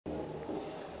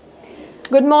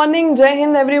Good morning, Jai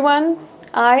Hind everyone.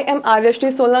 I am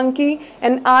Aryashri Solanki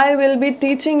and I will be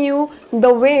teaching you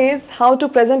the ways how to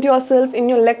present yourself in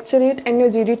your lecturate and your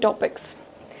GD topics.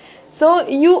 So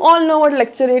you all know what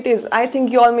lecturate is. I think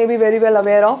you all may be very well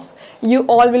aware of. You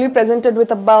all will be presented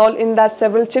with a bowl. In that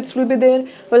several chits will be there.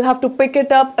 You'll have to pick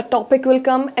it up, a topic will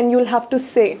come and you'll have to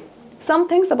say some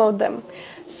things about them.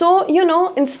 So you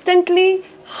know instantly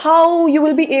how you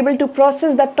will be able to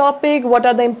process that topic, what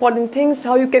are the important things,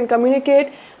 how you can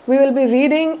communicate. We will be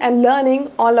reading and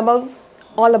learning all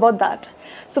about that.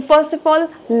 So first of all,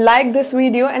 like this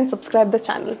video and subscribe the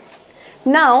channel.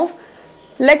 Now,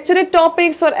 lecturate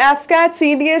topics for AFCAT,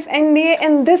 CDS, NDA,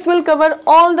 and this will cover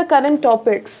all the current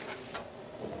topics.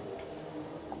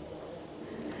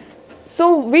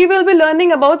 So we will be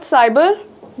learning about cyber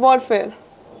warfare.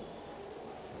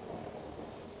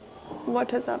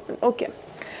 What has happened? Okay.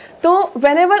 So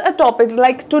whenever a topic,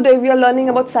 like today we are learning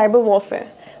about cyber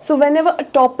warfare. So whenever a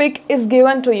topic is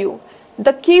given to you,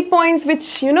 the key points which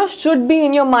should be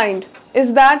in your mind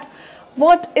is that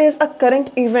what is a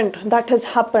current event that has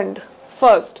happened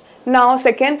first. Now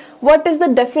second, what is the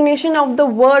definition of the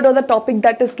word or the topic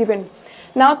that is given.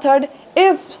 Now third,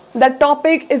 if that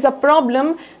topic is a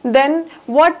problem, then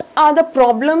what are the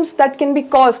problems that can be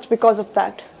caused because of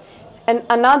that. And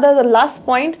the last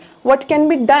point, what can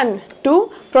be done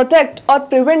to protect or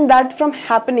prevent that from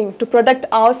happening, to protect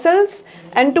ourselves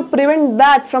and to prevent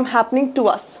that from happening to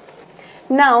us.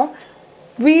 Now,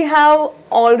 we have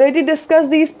already discussed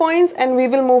these points and we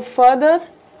will move further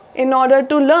in order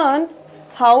to learn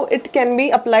how it can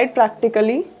be applied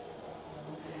practically.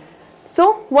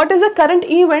 So, what is the current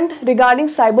event regarding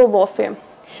cyber warfare?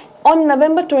 On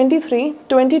November 23,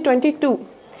 2022,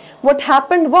 what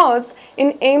happened was,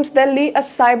 in AIIMS Delhi, a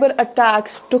cyber attack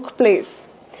took place.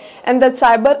 And that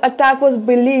cyber attack was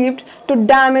believed to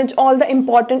damage all the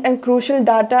important and crucial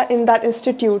data in that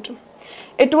institute.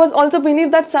 It was also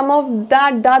believed that some of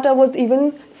that data was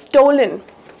even stolen.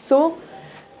 So,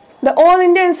 the All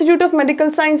India Institute of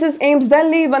Medical Sciences, AIIMS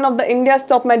Delhi, one of the India's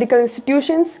top medical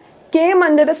institutions, came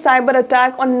under a cyber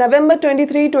attack on November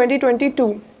 23,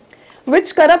 2022.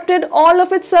 Which corrupted all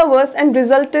of its servers and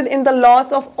resulted in the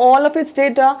loss of all of its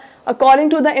data according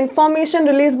to the information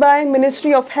released by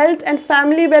Ministry of Health and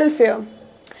Family Welfare.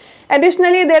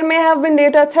 Additionally, there may have been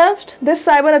data theft. This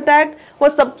cyber attack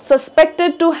was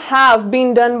suspected to have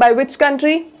been done by which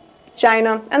country?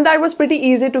 China. And that was pretty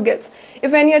easy to guess.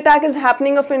 If any attack is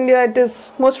happening of India, it is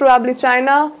most probably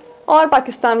China or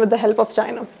Pakistan with the help of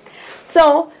China.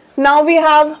 So, now we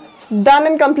have done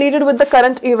and completed with the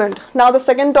current event. Now the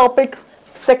second topic,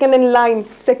 second in line,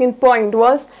 second point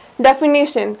was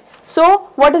definition. So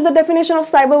what is the definition of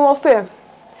cyber warfare?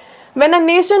 When a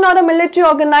nation or a military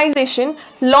organization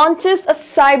launches a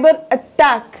cyber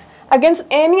attack against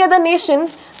any other nation,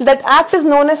 that act is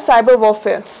known as cyber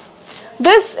warfare.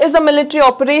 This is a military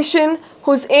operation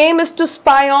whose aim is to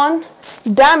spy on,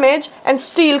 damage and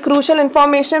steal crucial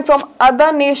information from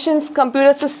other nations'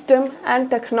 computer system and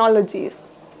technologies.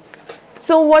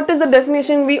 So what is the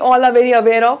definition we all are very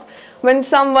aware of? When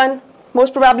someone,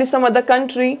 most probably some other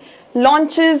country,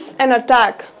 launches an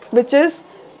attack, which is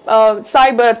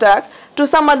cyber attack, to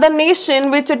some other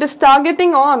nation which it is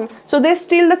targeting on. So they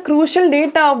steal the crucial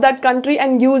data of that country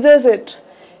and uses it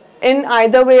in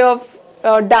either way of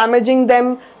damaging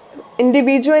them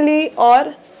individually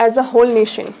or as a whole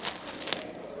nation.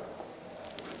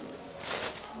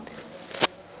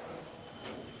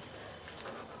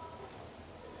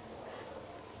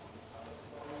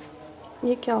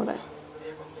 ये क्या हो रहा है?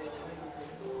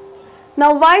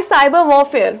 Now, why cyber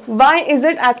warfare? Why is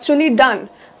it actually done?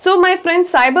 So, my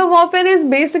friends, cyber warfare is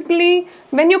basically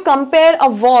when you compare a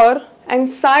war and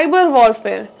cyber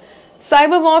warfare.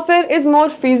 Cyber warfare is more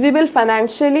feasible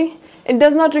financially. It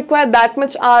does not require that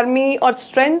much army or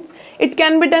strength. It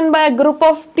can be done by a group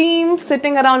of teams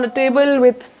sitting around a table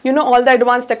with all the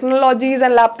advanced technologies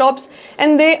and laptops,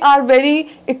 and they are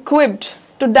very equipped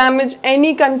to damage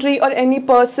any country or any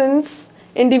person's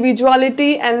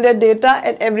individuality and their data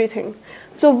and everything.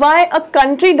 So why a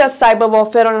country does cyber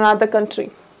warfare on another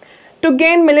country? To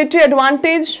gain military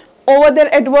advantage over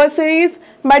their adversaries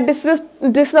by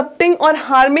disrupting or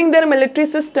harming their military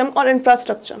system or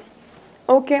infrastructure.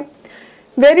 Okay.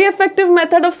 Very effective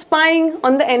method of spying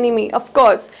on the enemy. Of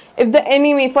course, if the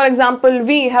enemy, for example,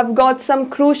 we have got some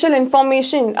crucial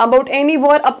information about any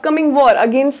war, upcoming war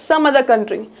against some other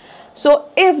country. So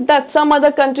if that some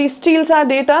other country steals our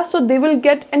data, so they will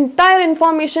get entire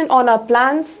information on our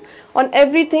plans, on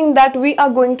everything that we are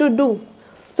going to do.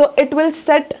 So it will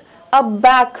set a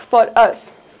back for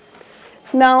us.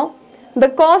 Now, the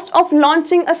cost of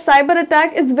launching a cyber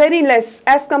attack is very less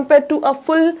as compared to a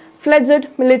full-fledged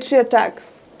military attack.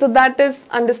 So that is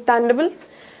understandable.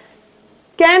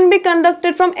 Can be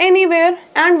conducted from anywhere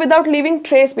and without leaving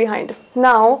trace behind.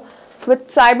 Now, with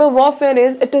cyber warfare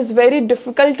it is very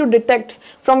difficult to detect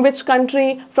from which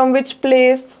country, from which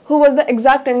place, who was the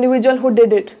exact individual who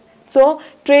did it. So,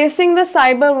 tracing the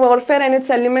cyber warfare and its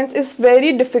elements is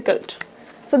very difficult.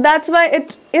 So that's why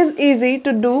it is easy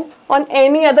to do on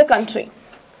any other country.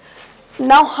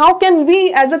 Now, how can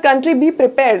we as a country be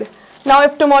prepared? Now,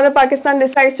 if tomorrow Pakistan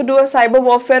decides to do a cyber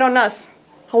warfare on us,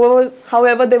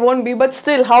 however they won't be, but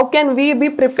still, how can we be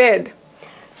prepared?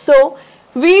 So,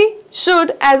 we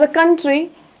should as a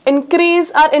country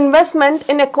increase our investment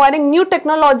in acquiring new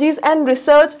technologies and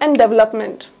research and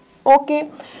development. Okay.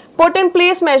 Put in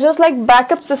place measures like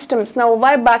backup systems. Now,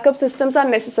 why backup systems are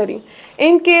necessary?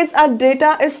 In case our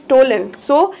data is stolen.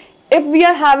 So, if we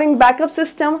are having backup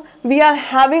system, we are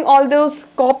having all those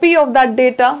copy of that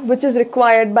data which is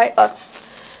required by us.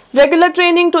 Regular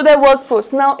training to their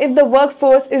workforce. Now, if the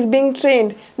workforce is being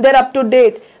trained, they're up to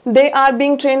date. They are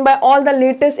being trained by all the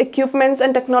latest equipments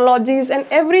and technologies and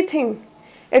everything.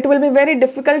 It will be very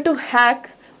difficult to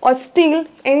hack or steal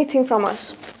anything from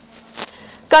us.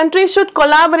 Countries should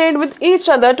collaborate with each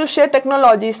other to share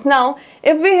technologies. Now,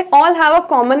 if we all have a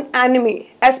common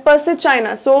enemy, as per se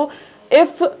China, so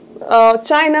if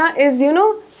China is,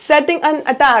 setting an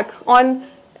attack on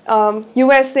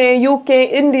USA, UK,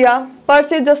 India, per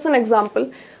se just an example.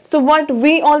 So what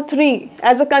we all three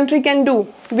as a country can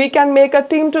do, we can make a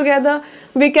team together,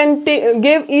 we can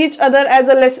give each other as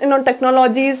a lesson on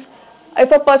technologies.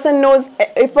 If a person knows,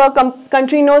 if a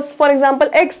country knows, for example,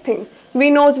 X thing, we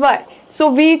knows Y. So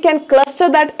we can cluster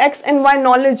that X and Y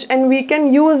knowledge and we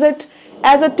can use it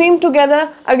as a team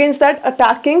together against that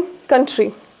attacking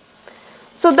country.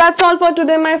 So that's all for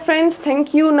today, my friends.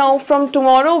 Thank you. Now from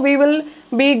tomorrow we will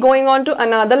be going on to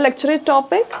another lecture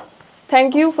topic.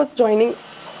 Thank you for joining.